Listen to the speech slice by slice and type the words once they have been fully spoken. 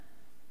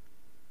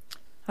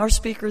Our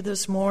speaker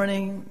this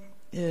morning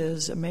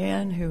is a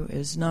man who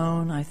is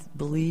known, I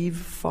believe,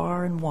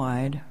 far and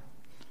wide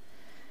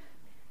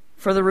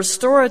for the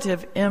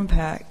restorative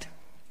impact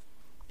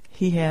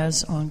he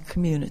has on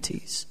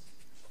communities.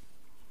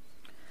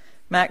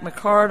 Mac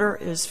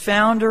McCarter is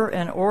founder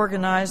and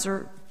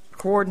organizer,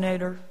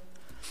 coordinator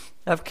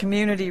of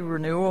Community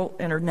Renewal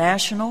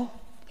International,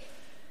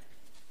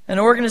 an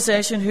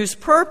organization whose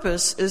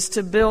purpose is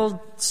to build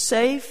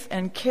safe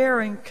and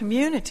caring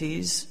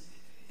communities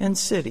in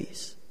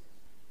cities.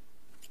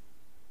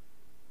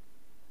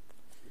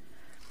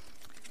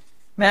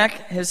 Mac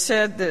has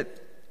said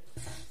that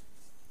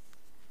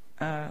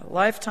a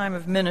lifetime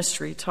of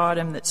ministry taught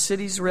him that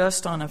cities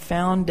rest on a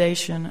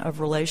foundation of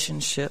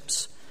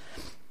relationships.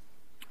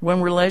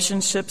 When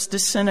relationships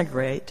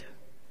disintegrate,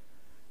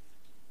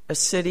 a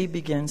city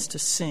begins to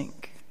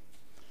sink.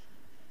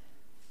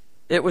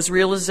 It was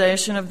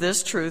realization of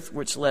this truth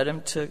which led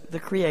him to the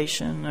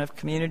creation of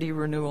Community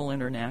Renewal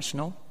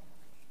International.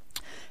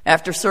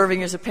 After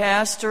serving as a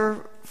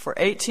pastor for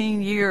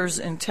 18 years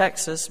in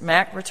Texas,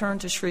 Mac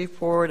returned to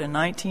Shreveport in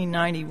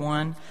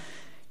 1991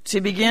 to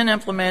begin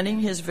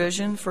implementing his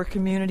vision for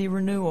community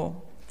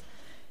renewal.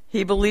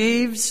 He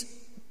believes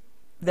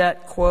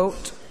that,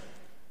 quote,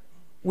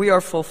 "We are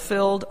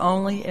fulfilled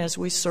only as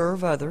we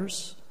serve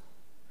others.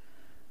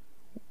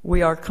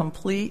 We are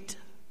complete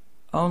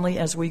only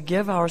as we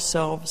give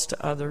ourselves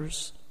to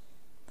others.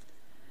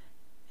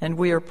 And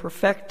we are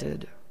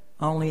perfected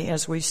only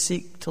as we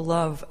seek to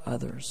love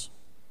others."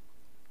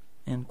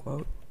 End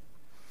quote.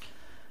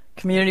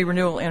 Community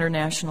Renewal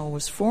International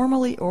was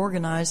formally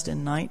organized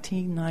in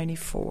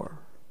 1994.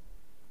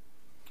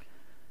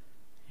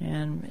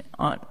 And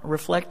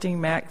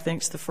reflecting, Mac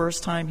thinks the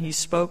first time he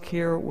spoke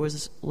here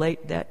was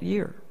late that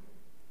year.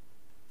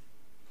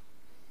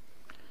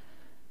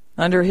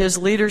 Under his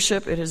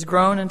leadership, it has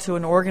grown into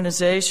an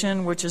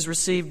organization which has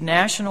received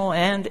national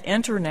and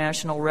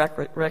international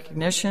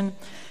recognition.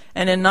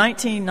 And in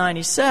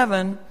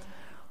 1997,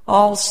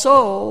 All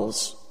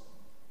Souls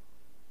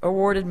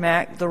awarded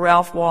Mac the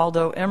Ralph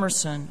Waldo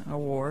Emerson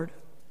Award,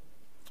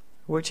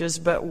 which is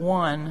but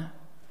one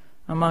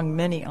among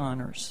many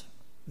honors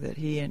that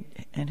he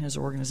and his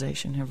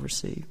organization have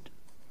received.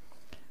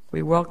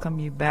 We welcome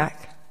you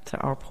back to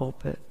our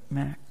pulpit,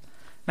 Mac.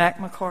 Mac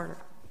McCarter.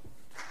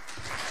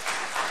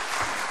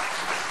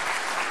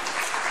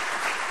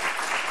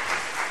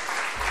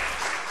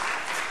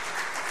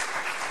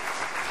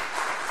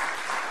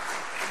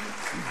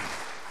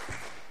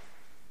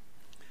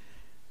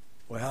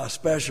 Well, how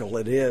special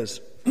it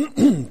is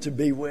to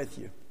be with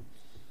you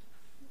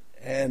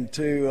and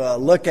to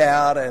look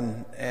out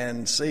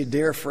and see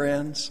dear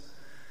friends,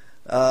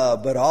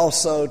 but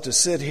also to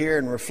sit here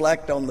and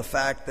reflect on the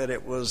fact that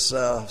it was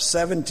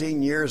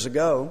 17 years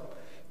ago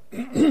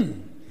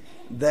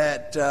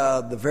that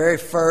the very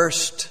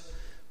first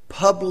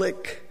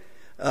public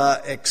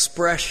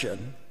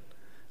expression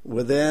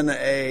within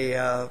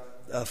a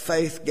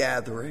faith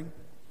gathering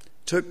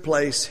took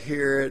place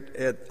here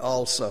at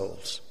All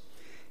Souls.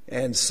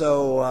 And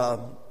so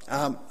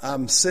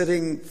I'm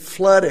sitting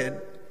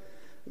flooded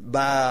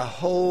by a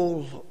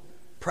whole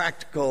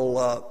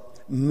practical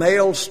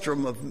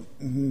maelstrom of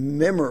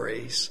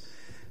memories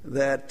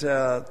that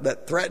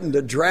threaten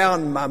to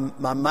drown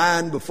my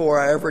mind before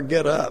I ever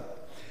get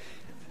up.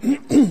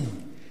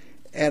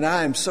 And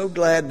I am so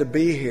glad to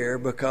be here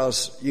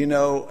because, you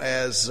know,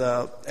 as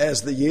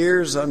the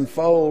years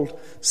unfold,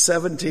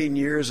 17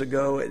 years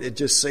ago, it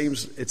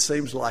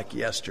seems like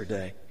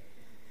yesterday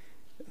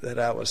that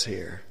I was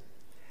here.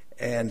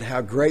 And how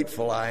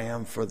grateful I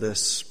am for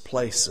this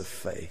place of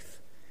faith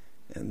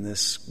and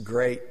this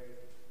great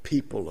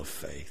people of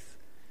faith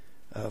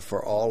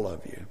for all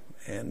of you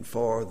and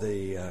for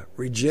the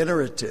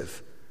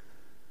regenerative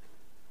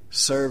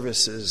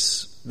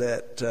services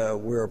that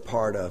we're a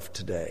part of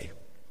today.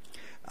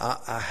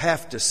 I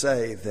have to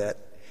say that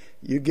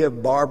you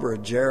give Barbara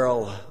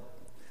Gerald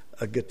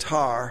a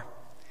guitar,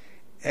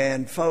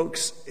 and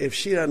folks, if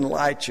she doesn't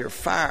light your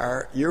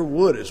fire, your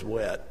wood is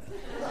wet.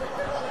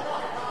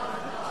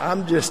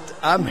 I'm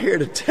here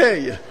to tell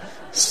you.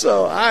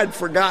 So I'd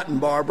forgotten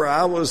Barbara.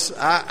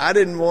 I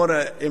didn't want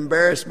to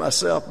embarrass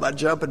myself by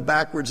jumping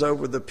backwards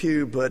over the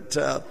pew, but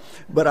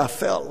I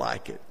felt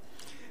like it.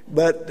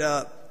 But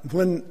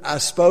when I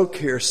spoke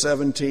here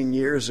 17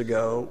 years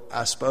ago,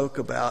 I spoke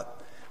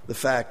about the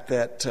fact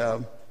that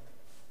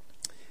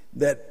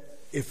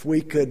if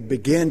we could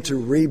begin to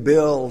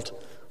rebuild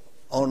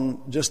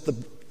on just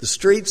the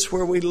streets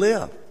where we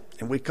live,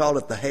 and we called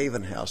it the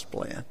Haven House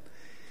Plan.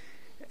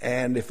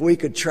 And if we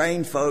could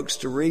train folks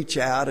to reach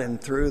out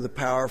and through the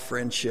power of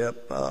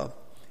friendship,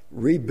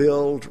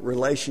 rebuild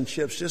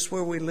relationships just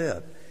where we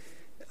live,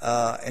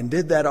 and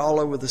did that all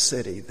over the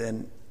city,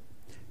 then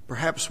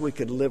perhaps we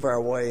could live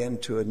our way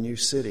into a new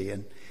city.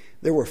 And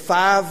there were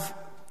 5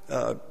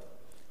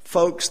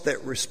 folks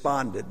that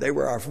responded. They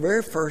were our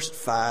very first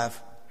 5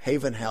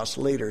 Haven House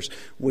leaders.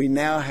 We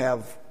now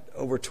have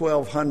over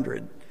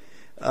 1,200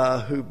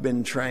 who've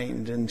been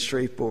trained in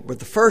Shreveport. But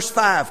the first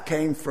 5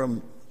 came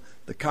from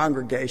the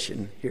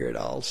congregation here at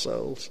All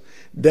Souls.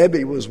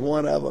 Debbie was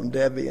one of them,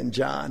 Debbie and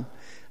John.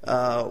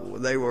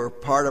 They were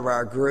part of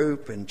our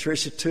group, and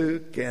Tricia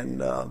Took,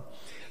 and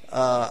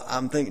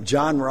I'm thinking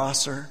John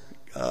Rosser,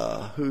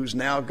 who's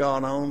now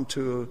gone on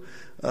to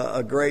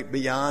a great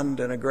beyond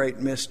and a great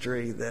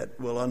mystery that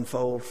will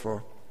unfold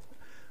for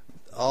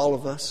all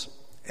of us.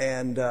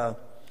 And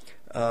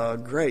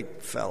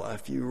great fella.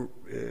 If you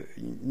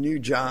knew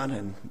John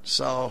and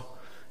saw,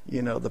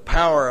 the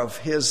power of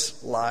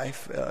his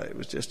life, it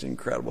was just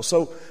incredible.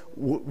 So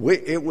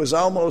it was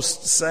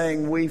almost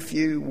saying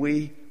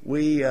we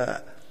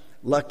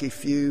lucky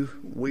few,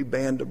 we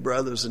band of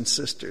brothers and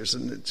sisters,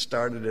 and it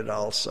started at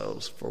All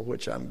Souls, for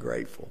which I'm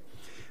grateful.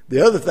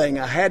 The other thing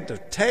I had to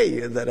tell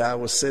you that I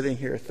was sitting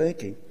here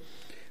thinking,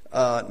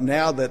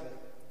 now that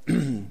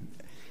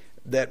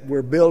that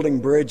we're building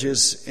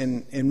bridges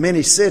in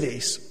many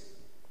cities,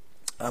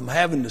 I'm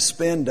having to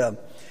spend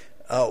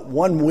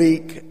 1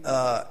 week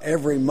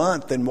every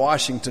month in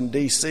Washington,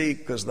 D.C.,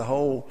 because the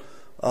whole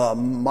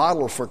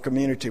model for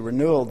community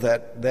renewal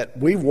that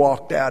we've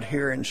walked out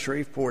here in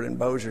Shreveport and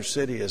Bossier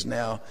City is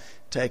now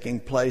taking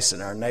place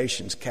in our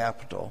nation's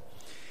capital.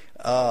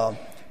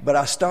 But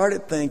I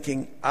started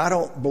thinking, I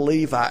don't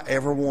believe I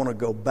ever want to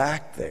go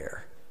back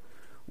there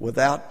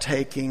without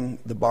taking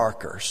the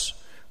Barkers.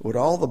 Would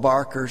all the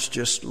Barkers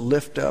just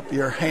lift up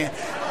your hand?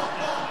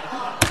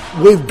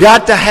 We've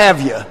got to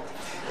have you.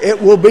 It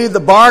will be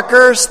the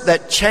Barkers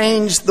that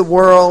change the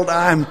world.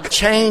 I'm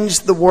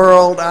convinced.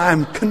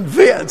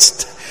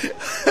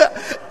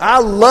 I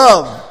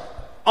love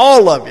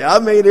all of you. I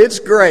mean, it's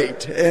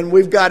great. And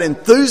we've got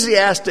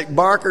enthusiastic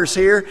Barkers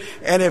here.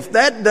 And if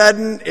that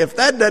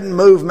doesn't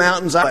move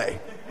mountains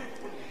away.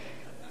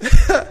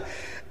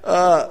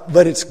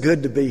 But it's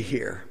good to be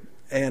here.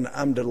 And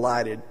I'm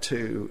delighted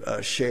to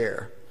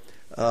share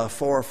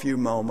for a few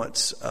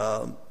moments.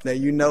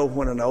 Now,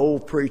 when an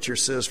old preacher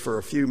says for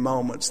a few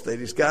moments, that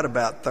he's got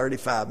about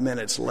 35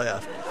 minutes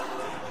left.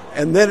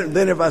 And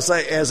then if I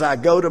say, as I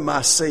go to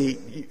my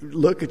seat,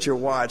 look at your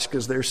watch,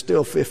 because there's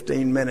still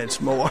 15 minutes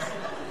more.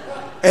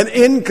 And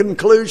in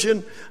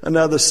conclusion,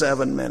 another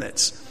 7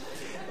 minutes.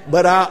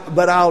 But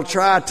I'll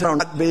try to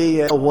not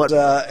be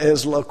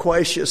as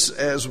loquacious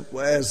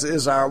as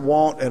is our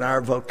wont and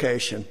our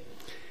vocation.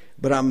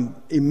 But I'm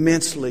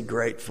immensely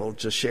grateful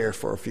to share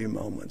for a few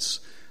moments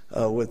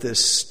with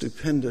this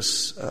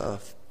stupendous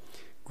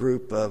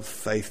group of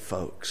faith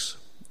folks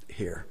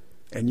here,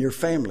 and your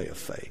family of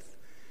faith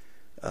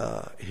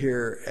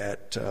here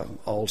at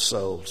All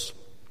Souls.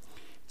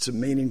 It's a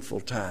meaningful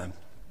time.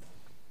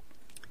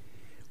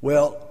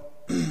 Well,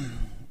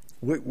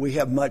 we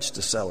have much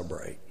to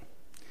celebrate.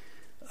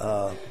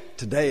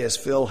 Today is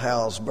Phil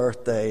Howell's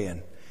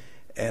birthday,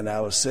 and I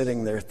was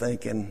sitting there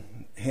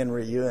thinking,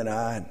 Henry, you and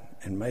I,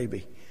 and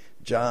maybe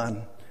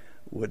John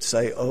would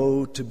say,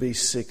 "Oh, to be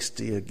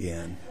 60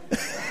 again."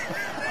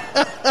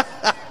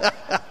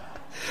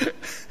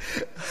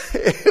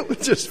 It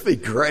would just be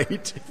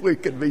great if we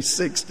could be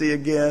 60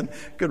 again,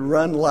 could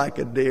run like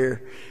a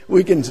deer.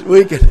 We could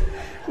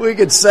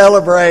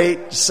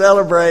celebrate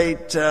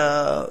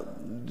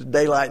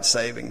daylight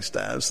savings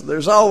time. So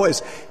there's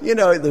always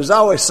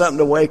something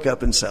to wake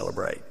up and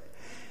celebrate.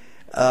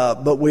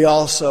 But we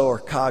also are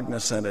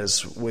cognizant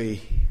as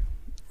we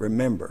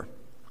remember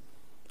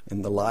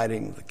in the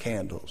lighting of the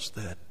candles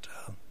that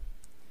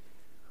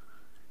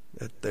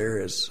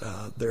there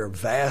are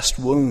vast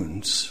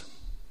wounds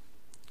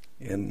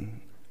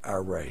in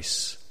our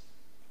race,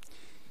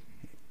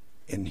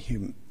 in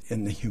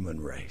the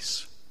human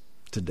race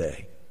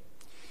today.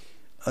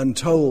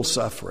 Untold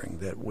suffering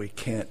that we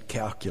can't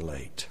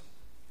calculate.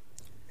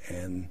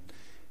 And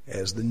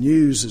as the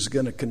news is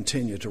going to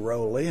continue to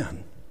roll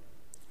in,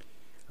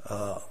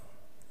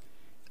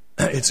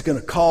 it's going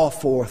to call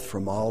forth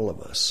from all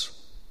of us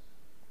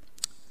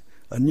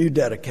a new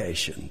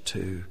dedication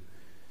to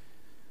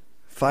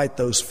fight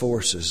those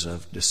forces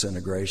of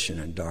disintegration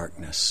and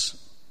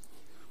darkness,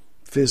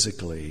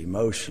 physically,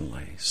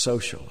 emotionally,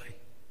 socially,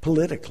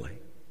 politically,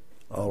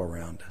 all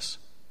around us.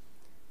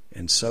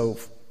 And so,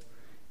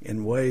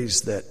 in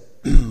ways that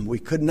we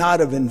could not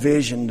have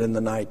envisioned in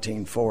the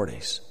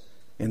 1940s,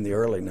 in the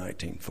early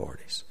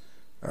 1940s,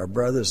 our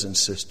brothers and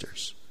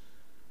sisters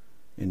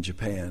in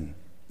Japan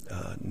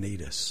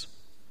need us.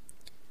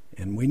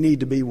 And we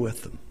need to be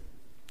with them.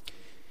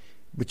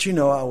 But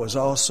I was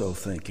also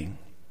thinking,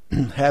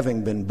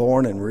 having been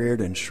born and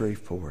reared in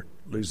Shreveport,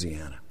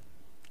 Louisiana,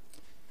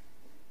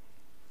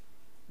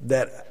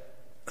 that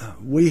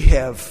we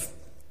have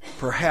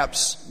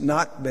perhaps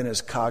not been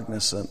as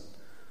cognizant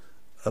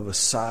of a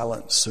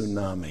silent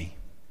tsunami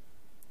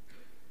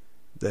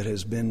that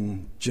has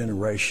been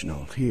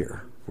generational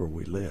here where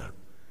we live,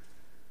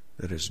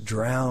 that has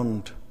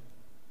drowned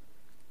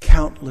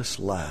countless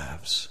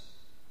lives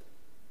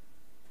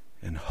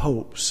and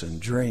hopes and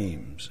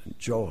dreams and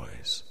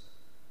joys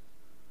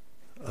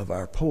of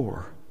our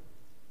poor,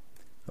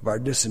 of our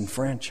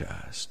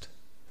disenfranchised,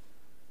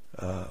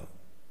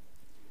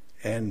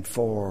 and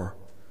for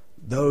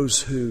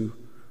those who,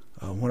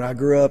 when I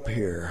grew up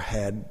here,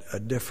 had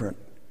a different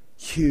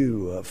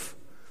hue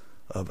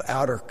of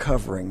outer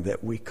covering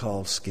that we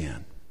call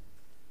skin,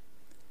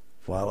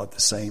 while at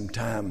the same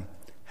time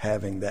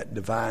having that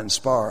divine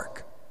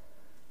spark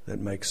that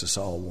makes us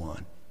all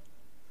one.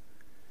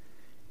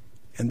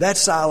 And that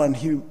silent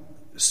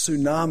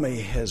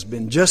tsunami has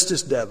been just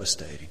as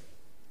devastating.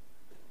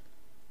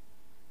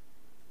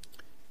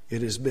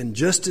 It has been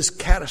just as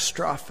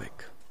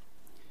catastrophic.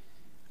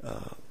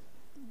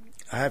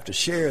 I have to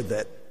share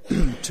that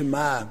to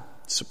my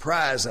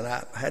surprise, and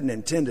I hadn't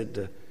intended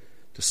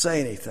to say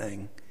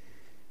anything,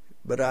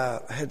 but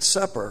I had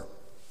supper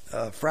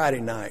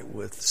Friday night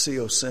with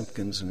C.O.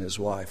 Simpkins and his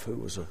wife, who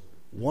was a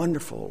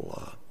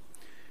wonderful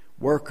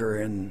worker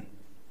and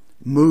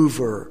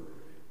mover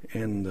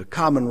in the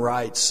common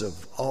rights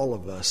of all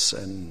of us.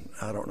 And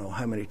I don't know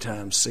how many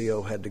times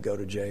C.O. had to go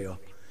to jail.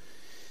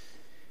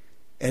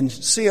 And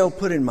C.O.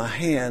 put in my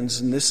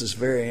hands, and this is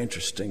very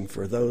interesting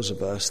for those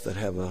of us that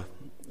have a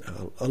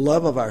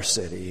love of our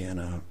city and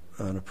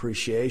an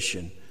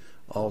appreciation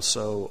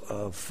also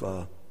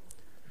of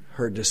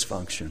her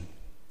dysfunction,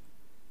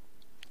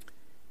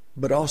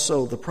 but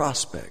also the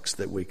prospects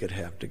that we could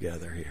have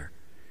together here.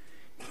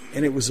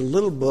 And it was a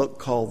little book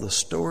called The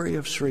Story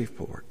of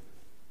Shreveport.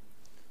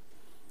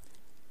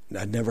 And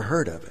I'd never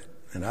heard of it,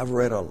 and I've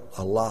read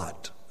a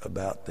lot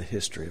about the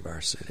history of our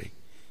city.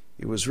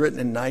 It was written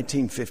in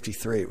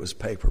 1953. It was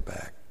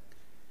paperback.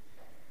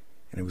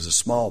 And it was a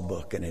small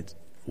book, and it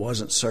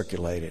wasn't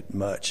circulated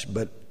much.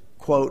 But,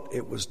 quote,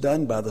 it was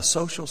done by the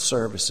social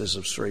services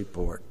of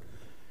Shreveport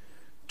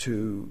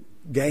to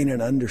gain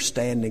an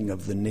understanding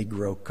of the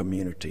Negro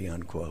community,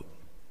 unquote.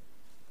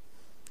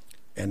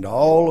 And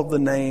all of the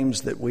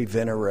names that we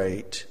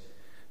venerate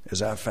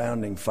as our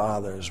founding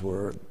fathers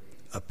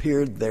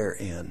appeared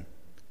therein.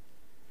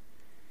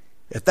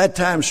 At that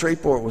time,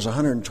 Shreveport was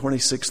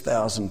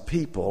 126,000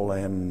 people,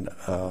 and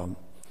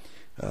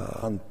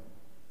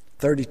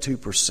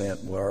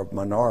 32% were a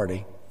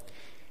minority.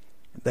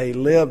 They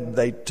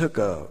took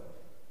a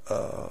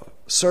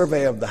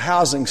survey of the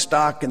housing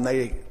stock, and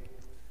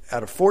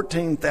out of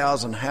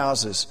 14,000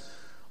 houses,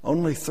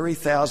 only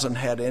 3,000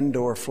 had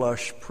indoor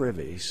flush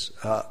privies,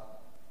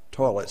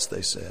 toilets,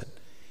 they said.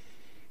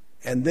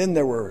 And then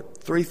there were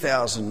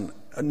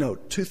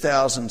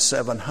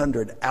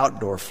 2,700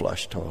 outdoor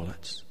flush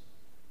toilets.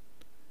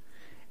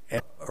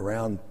 And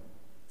around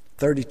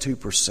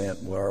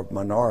 32% were a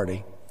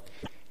minority.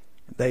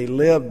 They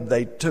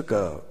took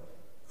a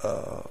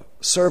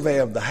survey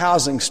of the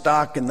housing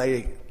stock, and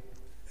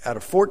out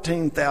of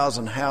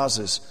 14,000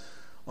 houses,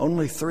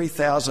 only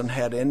 3,000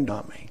 had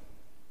indoor.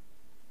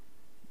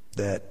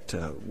 That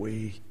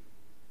we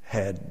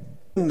had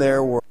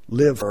there were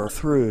lived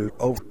through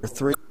over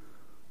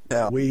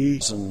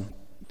 3,000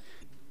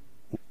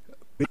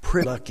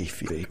 pretty lucky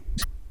few.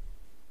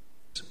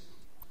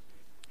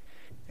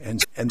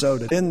 And so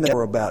then there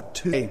were about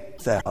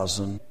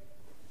 2,000.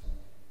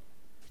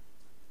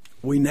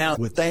 We now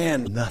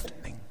withstand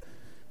nothing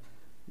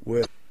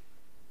with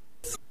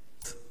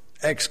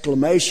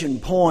exclamation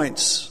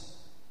points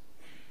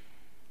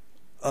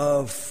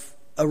of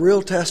a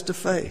real test of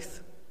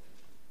faith.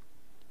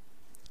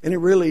 And it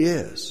really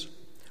is.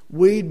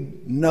 We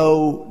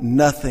know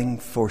nothing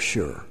for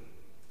sure.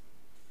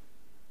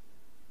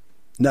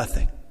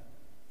 Nothing.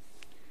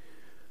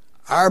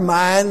 Our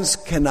minds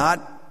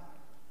cannot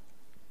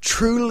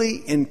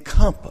truly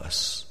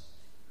encompass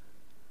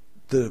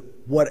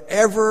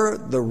whatever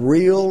the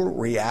real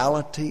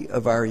reality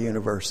of our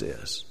universe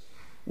is.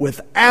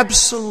 With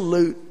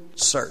absolute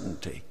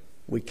certainty,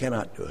 we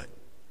cannot do it.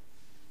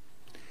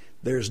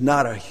 There's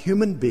not a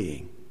human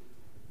being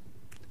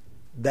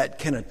that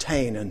can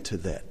attain unto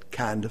that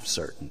kind of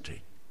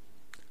certainty.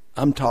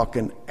 I'm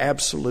talking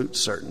absolute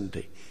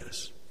certainty.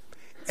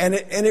 And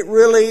it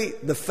really,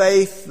 the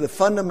faith, the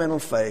fundamental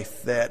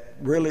faith, that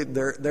really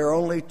there are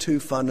only two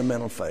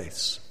fundamental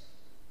faiths.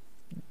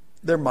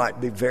 There might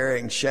be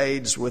varying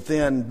shades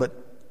within,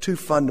 but two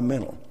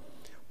fundamental.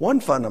 One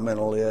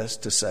fundamental is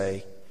to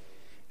say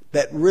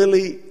that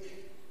really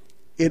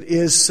it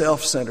is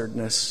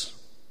self-centeredness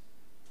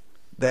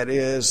that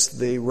is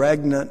the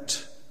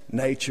regnant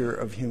nature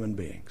of human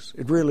beings.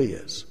 It really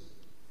is.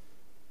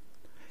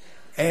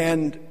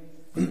 And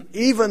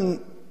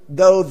even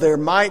though there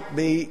might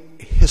be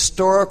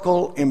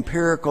historical,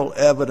 empirical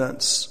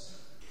evidence,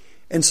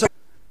 and so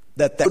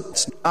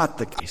that's not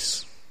the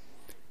case.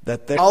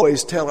 That they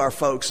always tell our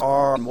folks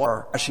in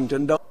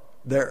Washington,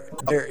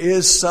 there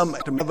is some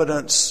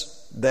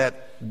evidence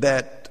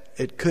that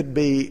it could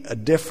be a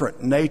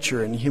different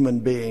nature in human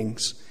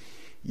beings,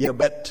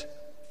 but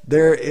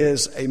there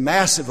is a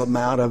massive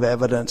amount of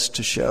evidence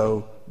to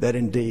show that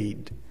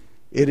indeed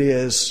it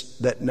is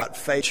that not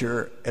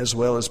nature as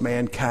well as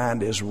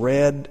mankind is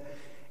red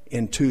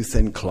in tooth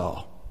and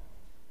claw.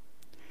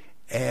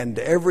 And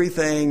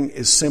everything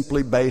is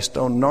simply based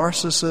on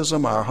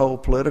narcissism, our whole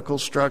political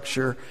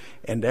structure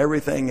and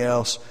everything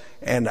else,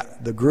 and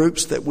the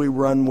groups that we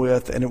run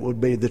with, and it will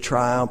be the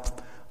triumph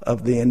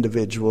of the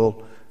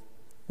individual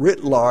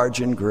writ large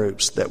in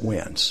groups that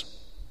wins.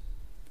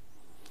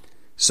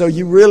 So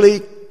you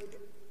really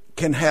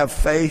can have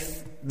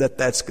faith that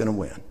that's going to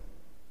win.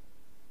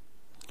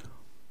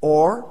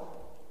 Or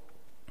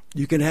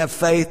you can have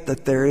faith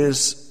that there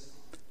is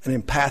an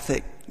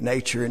empathic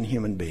nature in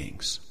human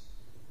beings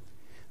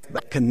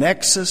that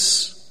connects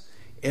us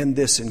in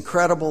this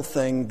incredible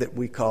thing that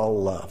we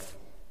call love.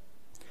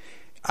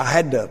 I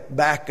had to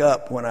back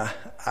up when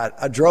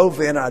I drove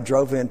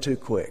in too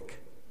quick.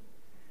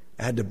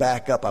 I had to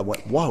back up. I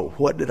went, whoa,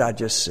 what did I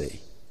just see?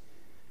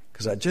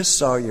 Because I just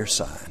saw your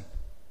sign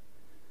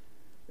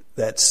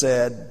that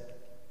said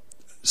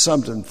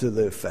something to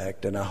the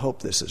effect, and I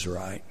hope this is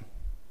right.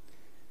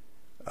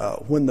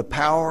 When the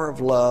power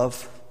of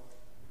love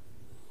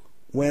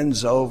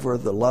wins over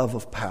the love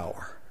of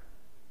power,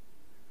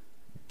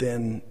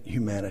 then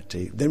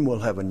we'll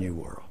have a new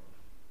world.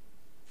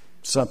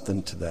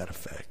 Something to that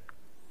effect.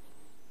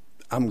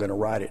 I'm going to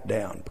write it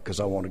down because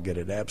I want to get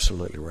it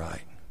absolutely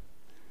right.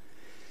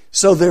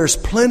 So there's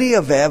plenty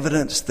of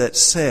evidence that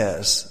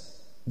says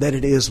that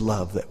it is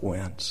love that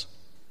wins.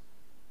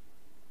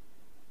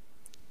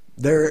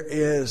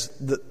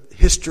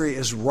 History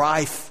is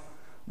rife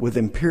with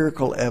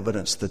empirical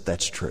evidence that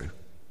that's true.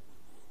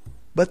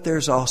 But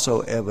there's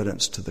also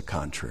evidence to the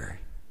contrary,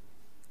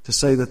 to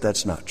say that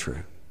that's not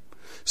true.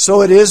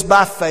 So it is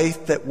by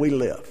faith that we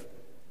live.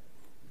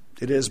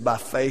 It is by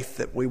faith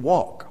that we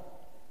walk,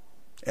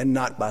 and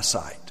not by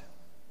sight.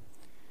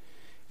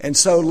 And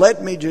so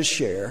let me just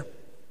share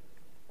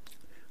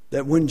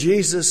that when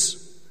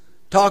Jesus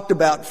talked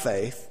about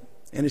faith,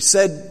 and he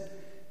said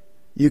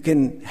you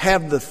can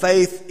have the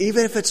faith,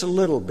 even if it's a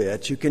little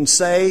bit, you can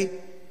say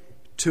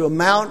to a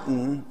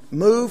mountain,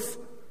 move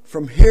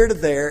from here to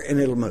there, and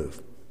it'll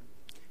move.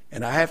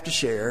 And I have to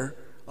share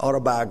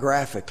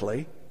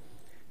autobiographically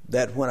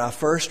that when I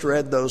first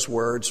read those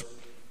words,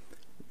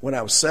 when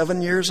I was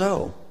 7 years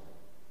old,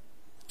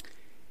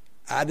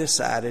 I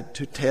decided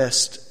to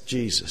test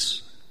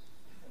Jesus.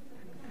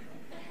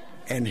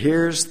 And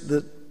here's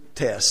the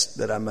test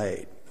that I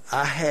made.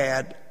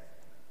 I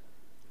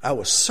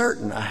was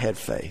certain I had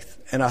faith.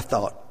 And I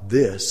thought,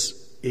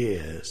 this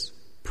is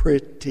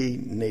pretty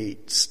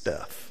neat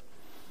stuff.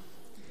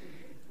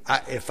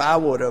 If I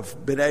would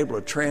have been able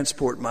to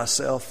transport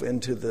myself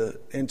into the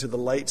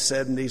late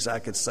 70s, I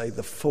could say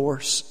the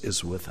force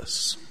is with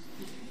us.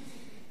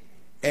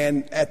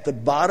 And at the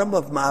bottom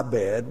of my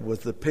bed was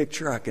the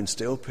picture, I can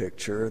still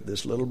picture,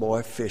 this little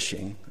boy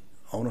fishing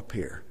on a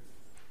pier.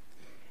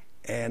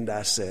 And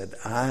I said,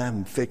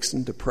 I'm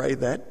fixing to pray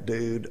that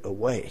dude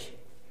away.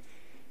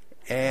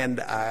 And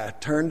I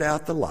turned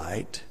out the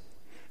light,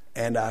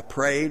 and I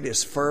prayed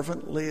as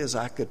fervently as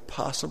I could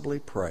possibly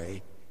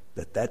pray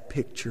that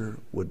picture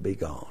would be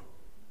gone.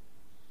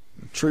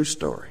 True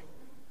story.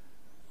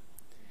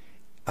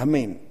 I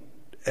mean,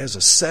 as a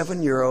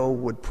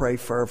 7-year-old would pray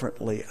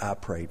fervently, I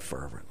prayed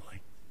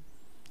fervently.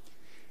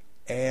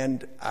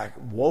 And I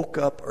woke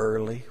up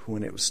early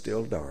when it was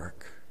still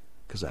dark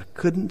because I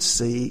couldn't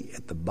see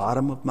at the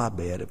bottom of my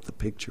bed if the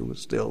picture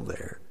was still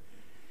there.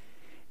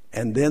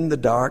 And then the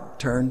dark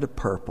turned to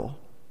purple,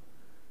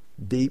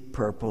 deep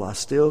purple. I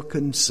still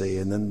couldn't see,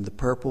 and then the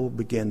purple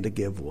began to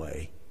give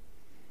way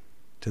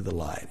to the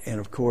light. And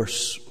of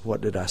course, what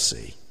did I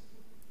see?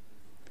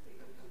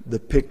 The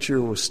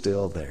picture was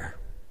still there.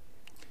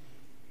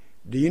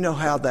 Do you know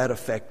how that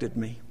affected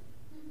me?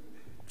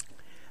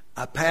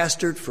 I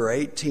pastored for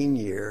 18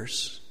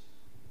 years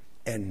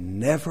and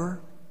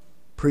never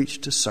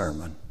preached a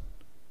sermon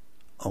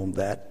on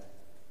that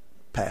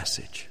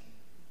passage.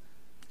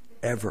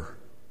 Ever.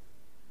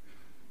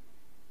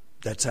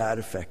 That's how it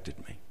affected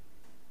me.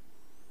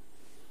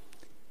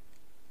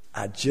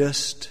 I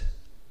just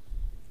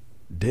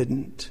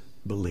didn't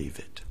believe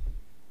it.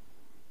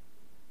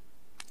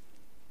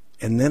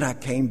 And then I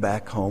came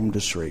back home to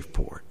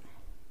Shreveport.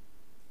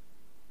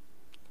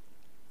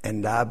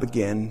 And I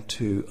began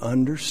to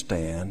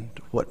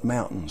understand what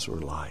mountains were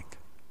like.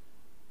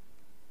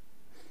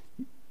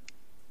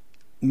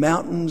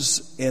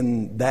 Mountains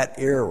in that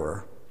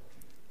era,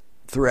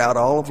 throughout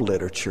all of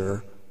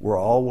literature, were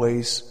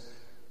always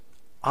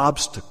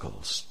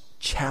obstacles,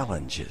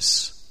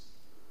 challenges,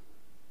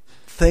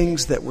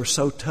 things that were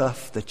so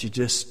tough that you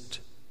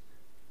just,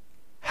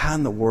 how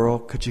in the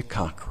world could you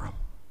conquer them?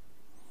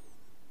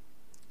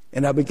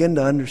 And I began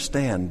to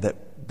understand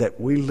that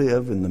we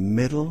live in the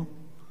middle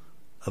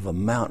of a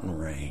mountain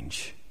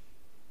range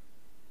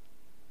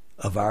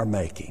of our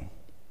making.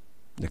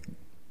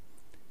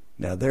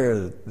 Now there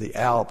are the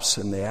Alps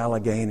and the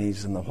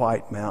Alleghenies and the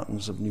White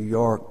Mountains of New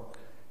York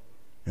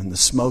and the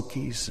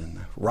Smokies and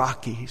the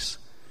Rockies.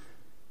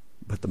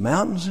 But the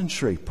mountains in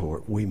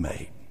Shreveport we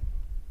made.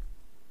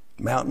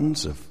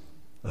 Mountains of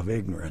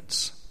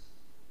ignorance.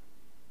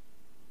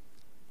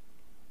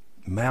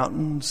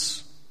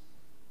 Mountains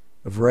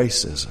of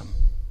racism.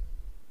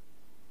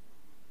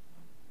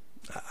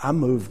 I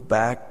moved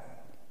back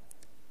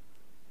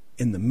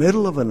in the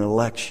middle of an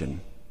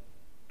election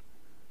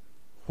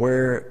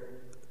where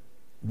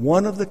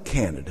one of the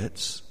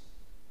candidates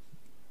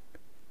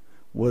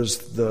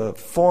was the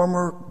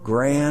former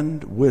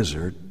Grand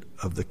Wizard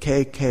of the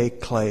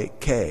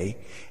KKK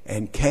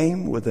and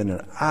came within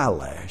an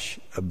eyelash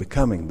of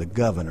becoming the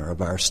governor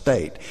of our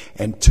state.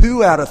 And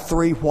 2 out of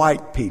 3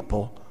 white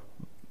people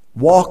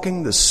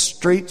walking the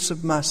streets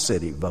of my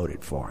city,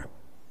 voted for him.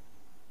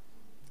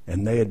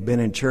 And they had been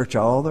in church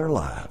all their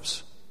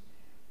lives.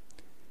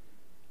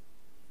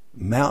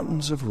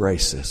 Mountains of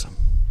racism.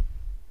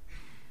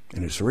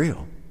 And it's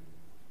real.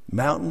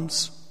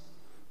 Mountains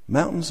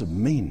of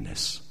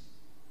meanness.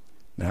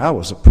 Now, I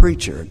was a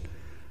preacher.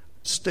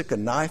 Stick a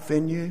knife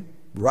in you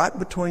right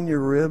between your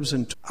ribs,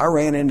 and I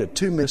ran into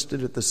two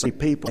misted at the same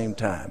people at the same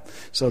time.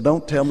 So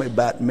don't tell me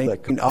about me.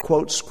 I'll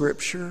quote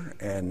scripture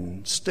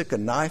and stick a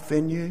knife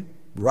in you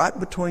right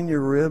between your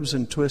ribs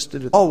and twist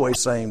it at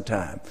always same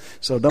time.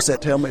 So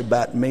don't tell me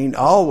about me. I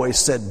always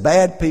said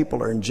bad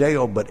people are in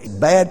jail, but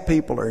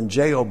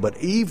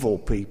evil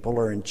people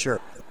are in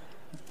church.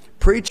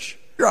 Preacher,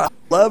 I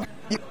love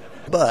you,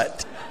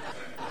 but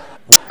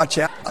watch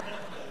out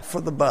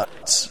for the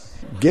butts.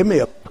 Give me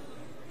a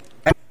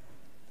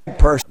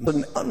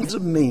person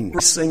of mean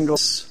single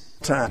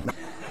time.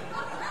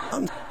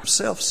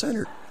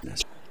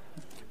 Self-centeredness.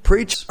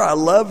 Preacher, I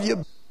love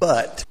you,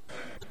 but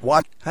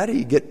watch. How do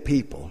you get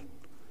people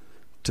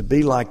to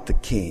be like the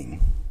king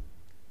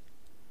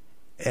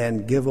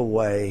and give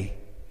away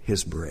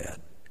his bread?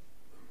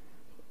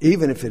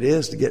 Even if it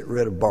is to get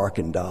rid of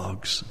barking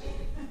dogs.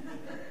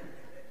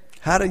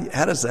 How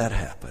does that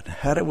happen?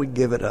 How do we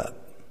give it up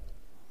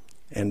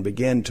and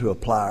begin to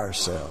apply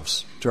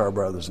ourselves to our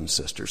brothers and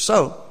sisters?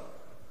 So,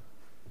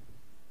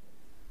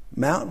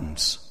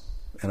 mountains.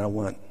 And I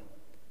went,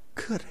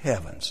 good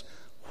heavens,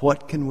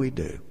 what can we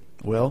do?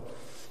 Well,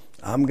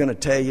 I'm going to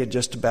tell you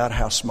just about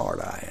how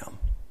smart I am,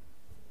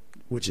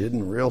 which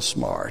isn't real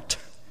smart,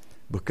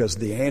 because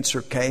the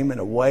answer came in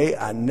a way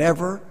I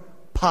never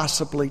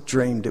possibly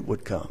dreamed it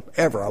would come.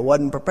 Ever. I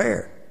wasn't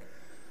prepared.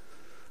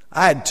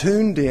 I had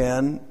tuned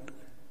in.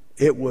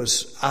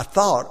 I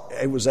thought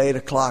it was 8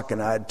 o'clock,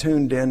 and I had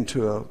tuned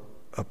into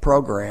a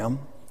program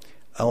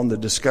on the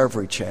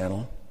Discovery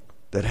Channel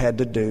that had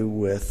to do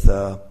with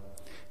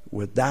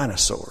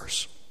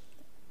dinosaurs.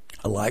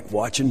 I like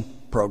watching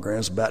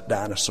programs about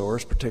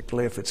dinosaurs,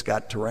 particularly if it's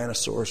got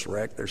Tyrannosaurus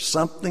Rex. There's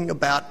something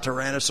about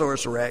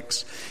Tyrannosaurus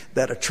Rex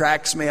that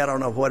attracts me. I don't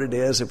know what it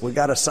is. If we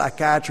got a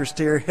psychiatrist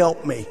here,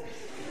 help me.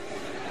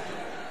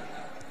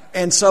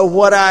 And so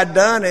what I'd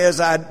done is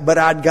I'd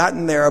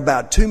gotten there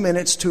about 2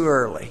 minutes too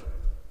early.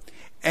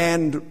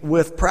 And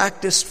with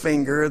practiced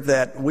finger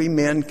that we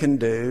men can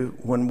do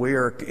when we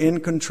are in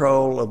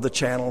control of the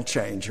channel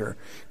changer,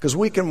 because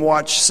we can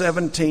watch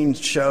 17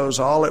 shows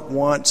all at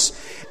once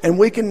and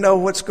we can know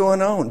what's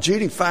going on.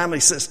 Judy finally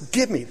says,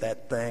 give me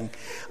that thing.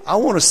 I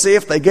want to see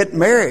if they get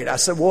married. I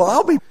said, well,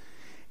 I'll be.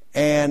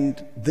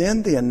 And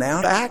then the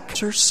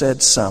announcer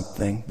said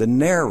something, the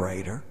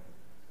narrator,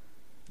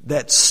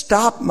 that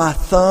stopped my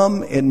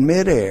thumb in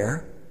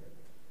midair,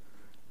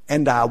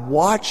 and I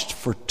watched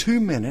for 2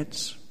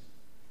 minutes.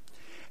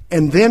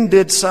 And then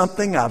did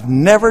something I've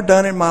never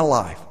done in my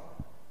life.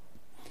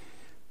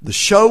 The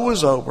show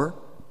was over.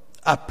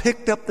 I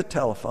picked up the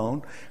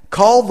telephone,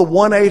 called the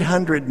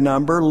 1-800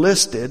 number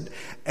listed,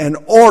 and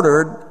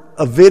ordered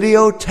a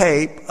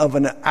videotape of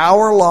an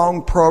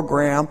hour-long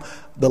program,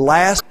 the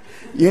last,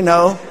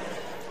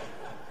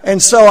 And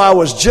so I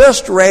was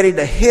just ready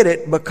to hit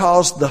it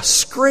because the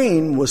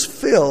screen was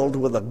filled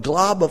with a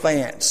glob of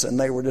ants, and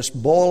they were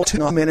just boiling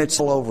 2 minutes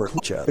all over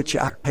each other, which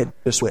I had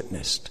just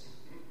witnessed.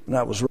 And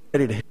I was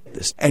ready to hit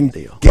this and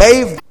deal.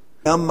 Gave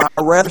them my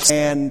reps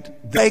and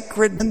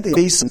sacred and the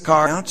decent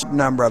car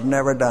number. I've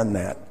never done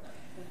that.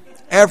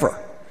 Ever.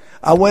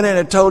 I went in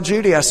and told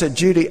Judy, I said,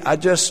 Judy, I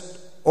just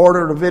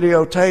ordered a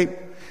videotape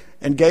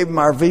and gave them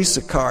our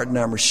Visa card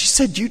number. She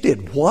said, you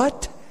did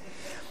what?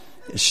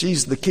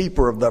 She's the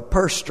keeper of the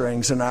purse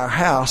strings in our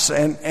house.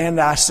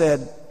 And I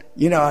said,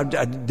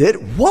 I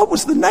did. What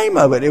was the name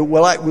of it? It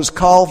was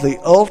called The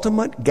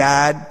Ultimate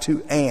Guide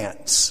to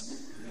Ants.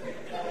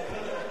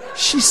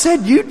 She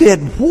said, you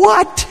did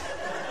what?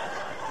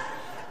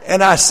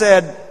 And I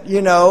said,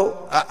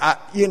 I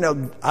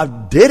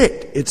did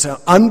it. It's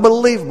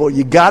unbelievable.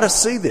 You got to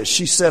see this.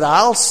 She said,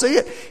 I'll see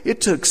it.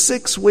 It took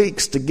 6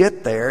 weeks to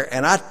get there,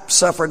 and I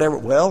suffered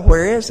well,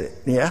 where is it?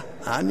 Yeah,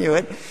 I knew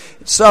it.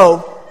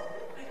 So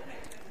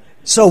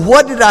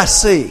what did I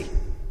see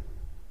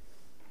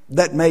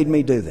that made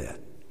me do that?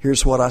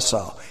 Here's what I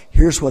saw.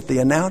 Here's what the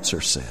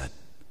announcer said.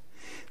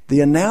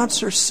 The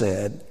announcer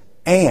said,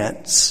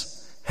 ants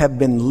have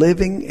been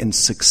living in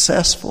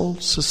successful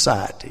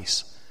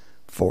societies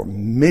for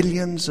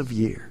millions of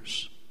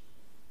years.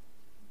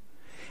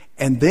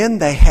 And then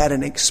they had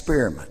an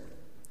experiment.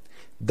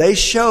 They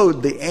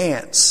showed the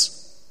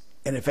ants,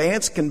 and if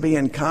ants can be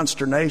in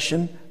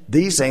consternation,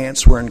 these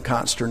ants were in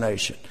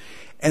consternation.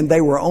 And they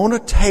were on a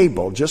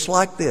table just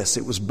like this.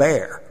 It was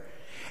bare.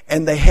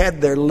 And they had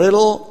their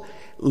little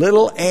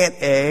ant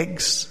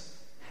eggs,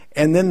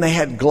 and then they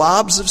had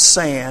globs of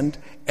sand,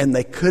 and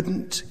they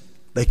couldn't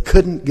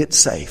get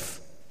safe.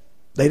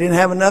 They didn't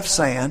have enough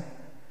sand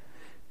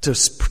to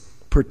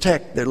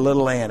protect their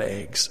little ant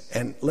eggs.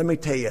 And let me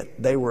tell you,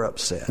 they were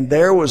upset. And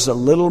there was a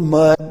little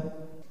mud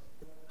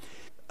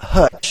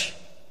hutch.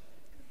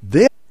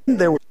 Then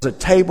there was a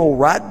table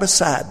right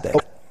beside them.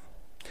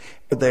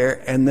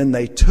 And then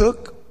they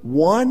took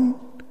one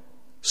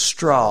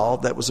straw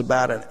that was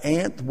about an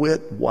ant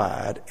width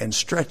wide and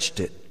stretched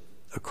it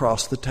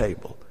across the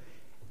table.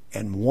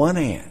 And one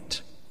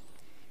ant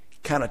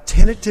kind of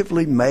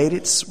tentatively made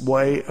its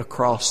way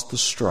across the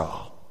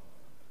straw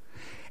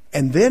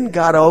and then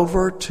got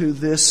over to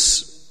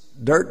this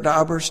dirt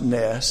dauber's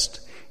nest,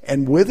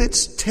 and with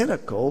its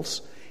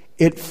tentacles,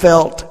 it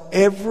felt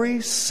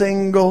every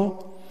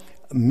single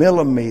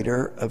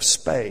millimeter of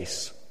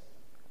space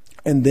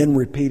and then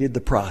repeated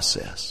the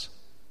process.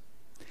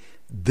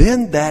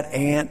 Then that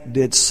ant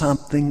did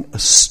something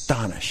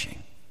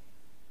astonishing.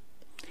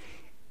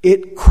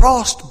 It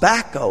crossed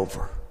back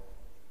over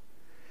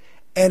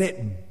and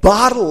it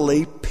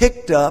bodily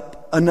picked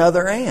up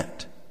another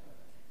ant.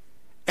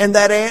 And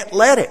that ant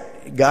let it.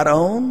 It got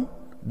on,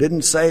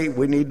 didn't say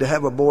we need to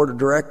have a board of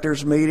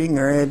directors meeting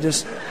or it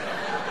just,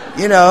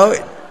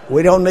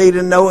 we don't need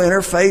to know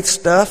interfaith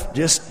stuff.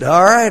 Just,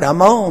 all right,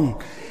 I'm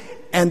on.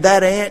 And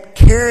that ant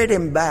carried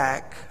him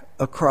back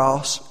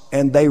across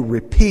and they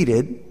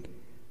repeated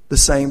the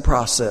same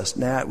process.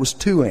 Now it was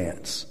two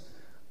ants.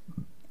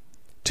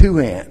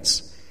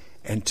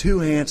 And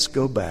two ants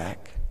go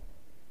back.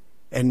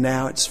 And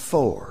now it's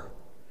 4.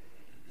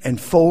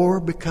 And 4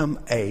 become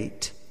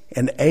 8.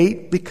 And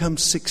 8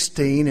 becomes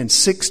 16. And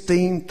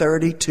 16,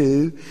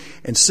 32.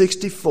 And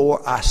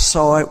 64. I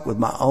saw it with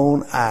my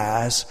own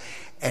eyes.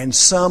 And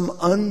some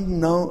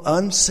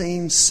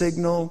unseen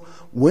signal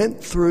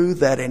went through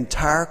that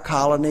entire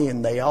colony.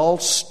 And they all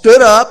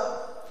stood up.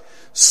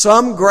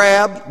 Some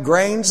grabbed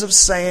grains of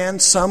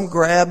sand. Some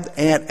grabbed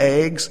ant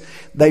eggs.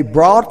 They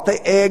brought the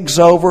eggs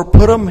over,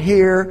 put them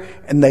here,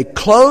 and they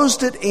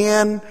closed it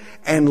in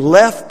and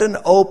left an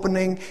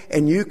opening,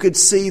 and you could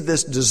see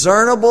this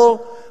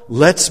discernible,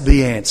 let's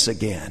be ants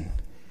again.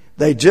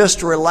 They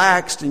just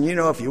relaxed, and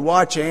if you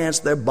watch ants,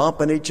 they're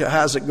bumping each other.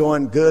 How's it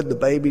going? Good. The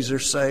babies are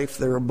safe.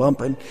 They're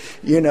bumping,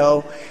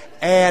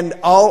 And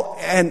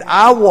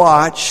I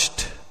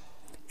watched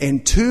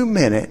in 2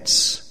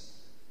 minutes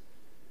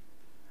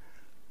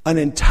an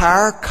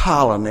entire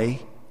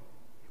colony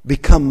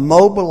become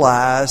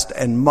mobilized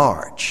and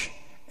march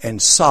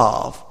and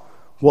solve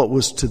what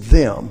was to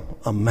them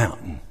a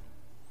mountain.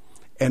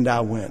 And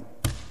I went,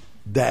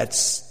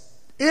 that's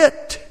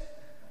it.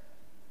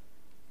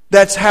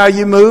 That's how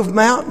you move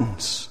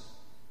mountains.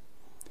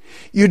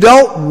 You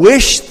don't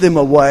wish them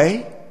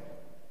away.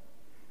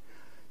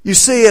 You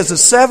see, as a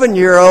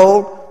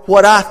 7-year-old,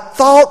 what I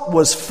thought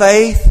was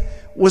faith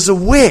was a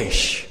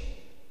wish.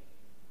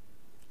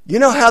 You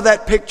know how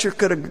that picture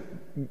could have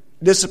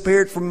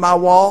disappeared from my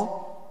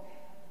wall?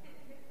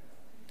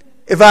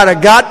 If I'd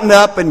have gotten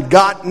up and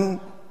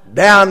gotten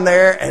down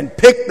there and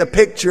picked the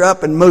picture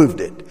up and moved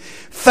it.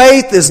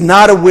 Faith is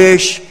not a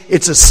wish,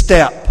 it's a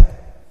step.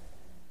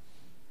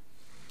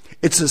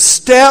 It's a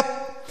step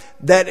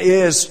that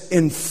is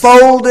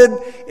enfolded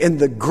in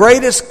the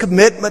greatest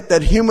commitment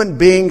that human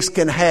beings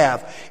can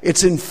have.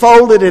 It's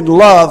enfolded in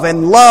love,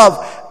 and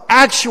love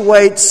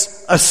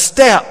actuates a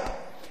step,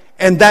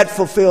 and that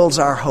fulfills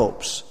our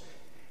hopes.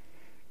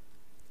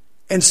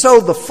 And so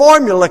the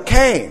formula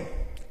came.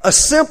 A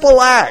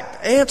simple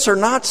act. Ants are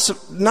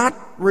not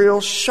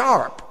real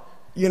sharp,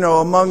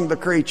 among the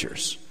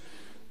creatures.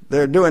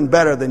 They're doing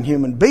better than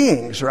human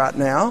beings right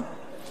now.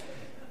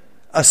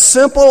 A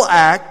simple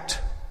act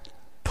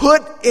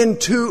put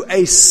into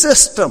a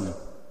system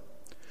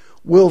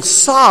will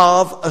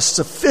solve a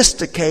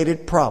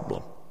sophisticated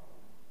problem.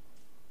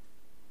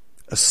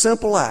 A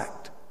simple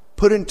act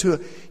put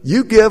into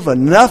you give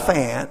enough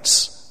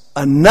ants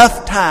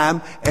enough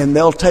time and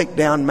they'll take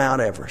down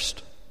Mount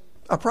Everest.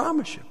 I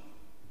promise you.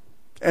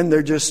 And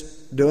they're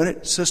just doing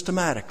it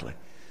systematically.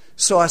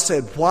 So I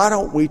said, why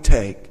don't we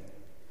take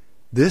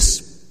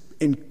this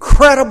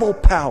incredible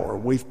power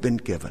we've been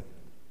given,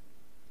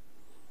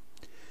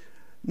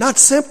 not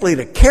simply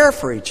to care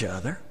for each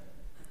other,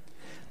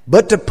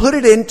 but to put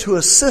it into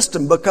a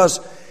system, because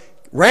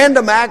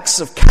random acts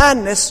of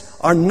kindness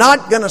are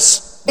not going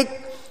to take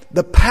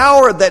the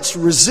power that's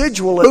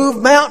residual and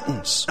move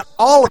mountains.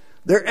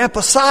 They're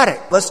episodic.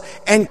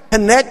 And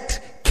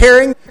connect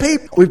caring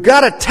people. We've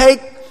got to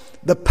take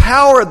the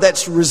power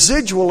that's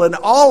residual in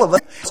all of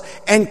us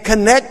and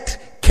connect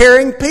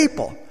caring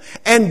people.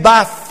 And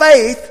by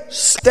faith,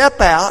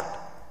 step out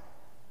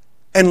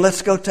and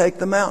let's go take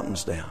the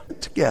mountains down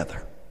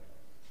together.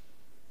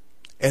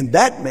 And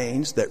that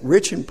means that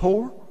rich and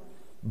poor,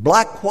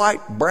 black,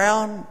 white,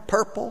 brown,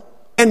 purple.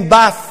 And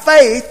by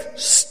faith,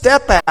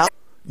 step out,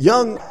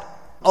 young,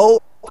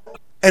 old,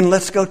 and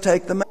let's go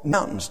take the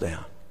mountains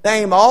down.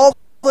 Name all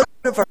the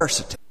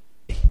diversity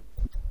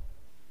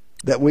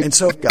that we. And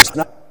so,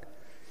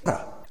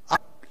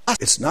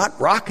 it's not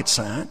rocket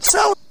science.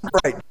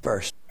 Celebrate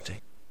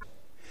diversity.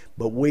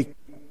 But we're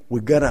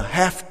going to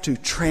have to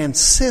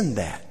transcend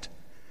that.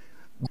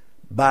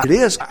 But it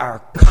is our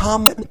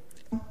common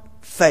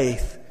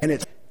faith and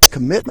its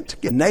commitment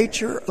to the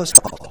nature of us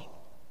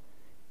all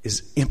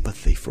is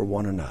empathy for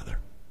one another.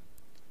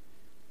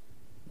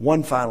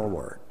 One final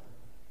word.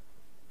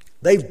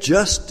 They've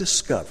just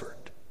discovered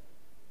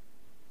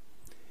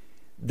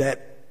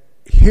that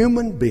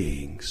human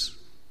beings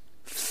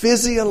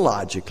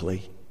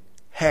physiologically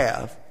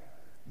have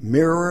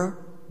mirror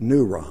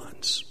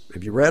neurons.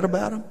 Have you read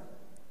about them?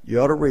 You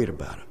ought to read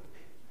about them.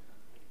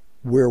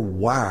 We're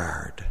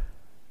wired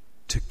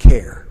to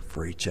care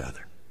for each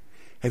other.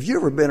 Have you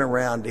ever been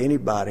around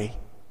anybody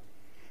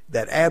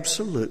that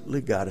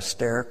absolutely got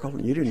hysterical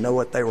and you didn't know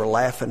what they were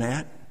laughing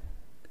at?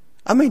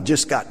 I mean,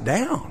 just got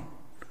down.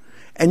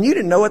 And you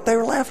didn't know what they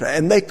were laughing at.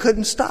 And they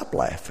couldn't stop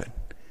laughing.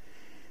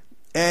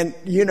 And,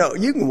 you know,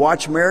 you can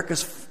watch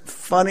America's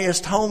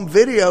Funniest Home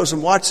Videos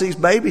and watch these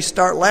babies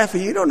start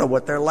laughing. You don't know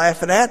what they're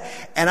laughing at.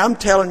 And I'm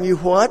telling you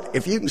what,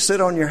 if you can sit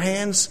on your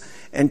hands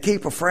and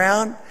keep a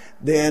frown,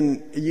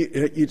 then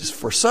you just,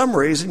 for some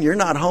reason, you're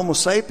not Homo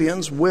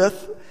sapiens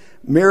with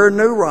mirror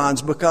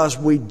neurons, because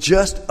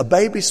a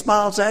baby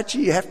smiles at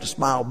you, you have to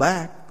smile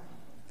back.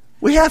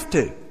 We have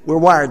to. We're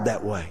wired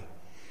that way.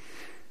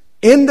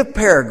 In the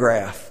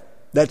paragraph,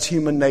 that's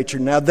human nature.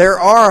 Now, there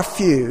are a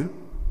few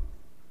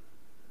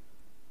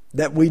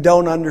that we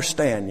don't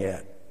understand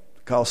yet,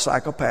 called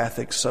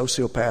psychopathic,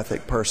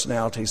 sociopathic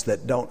personalities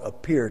that don't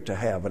appear to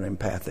have an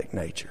empathic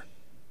nature.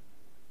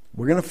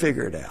 We're going to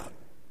figure it out.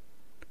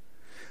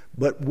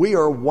 But we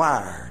are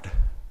wired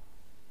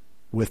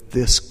with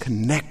this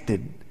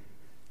connected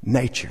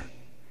nature.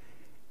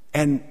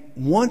 And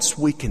once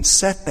we can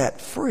set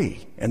that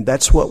free, and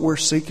that's what we're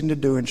seeking to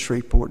do in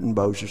Shreveport and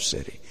Bossier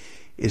City,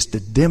 is to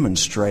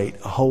demonstrate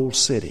a whole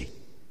city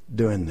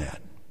doing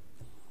that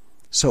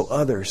so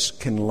others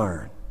can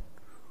learn.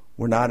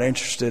 We're not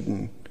interested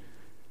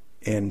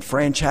in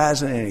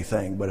franchising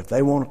anything, but if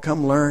they want to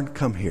come learn,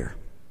 come here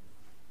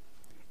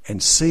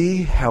and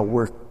see how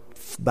we're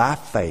by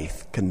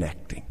faith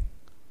connecting.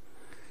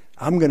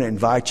 I'm going to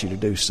invite you to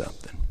do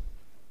something.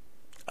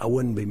 I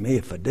wouldn't be me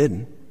if I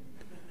didn't.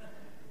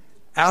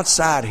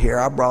 Outside here,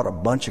 I brought a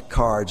bunch of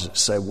cards that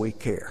say we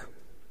care.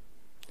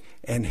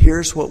 And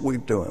here's what we're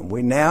doing.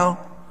 We now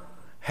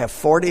have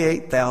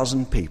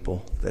 48,000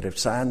 people that have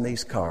signed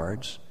these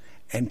cards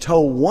and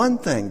told one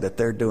thing that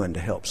they're doing to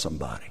help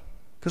somebody.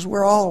 Because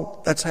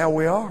that's how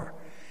we are.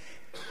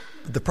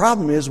 The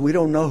problem is we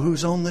don't know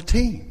who's on the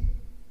team.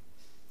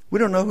 We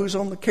don't know who's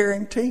on the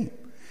caring team.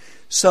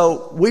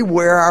 So we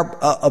wear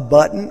a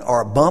button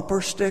or a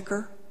bumper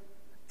sticker.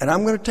 And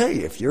I'm going to tell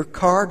you, if your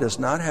car does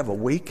not have a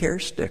We Care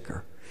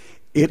sticker,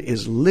 it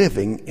is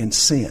living in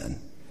sin.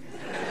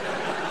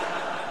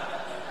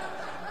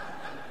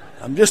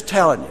 I'm just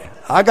telling you.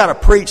 I got to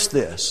preach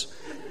this.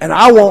 And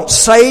I want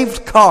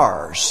saved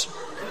cars.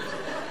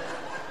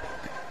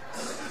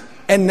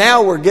 And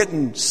now we're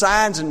getting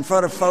signs in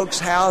front of folks'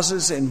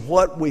 houses in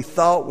what we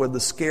thought were the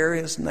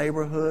scariest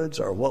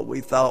neighborhoods or what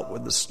we thought were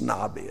the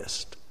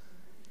snobbiest.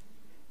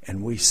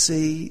 And we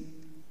see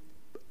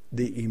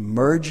the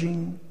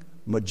emerging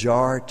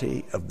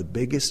majority of the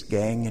biggest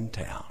gang in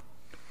town.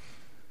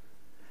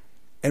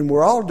 And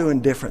we're all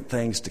doing different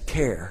things to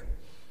care.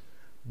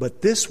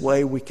 But this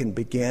way we can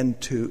begin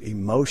to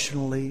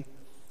emotionally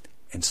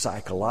and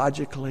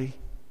psychologically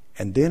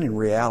and then in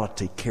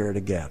reality care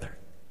together.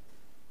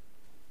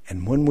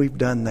 And when we've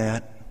done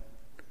that,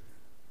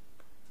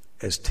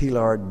 as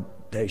Teilhard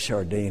de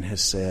Chardin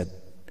has said,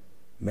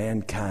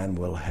 mankind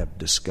will have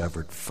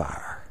discovered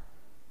fire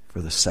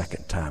for the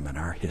second time in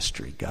our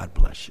history. God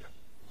bless you.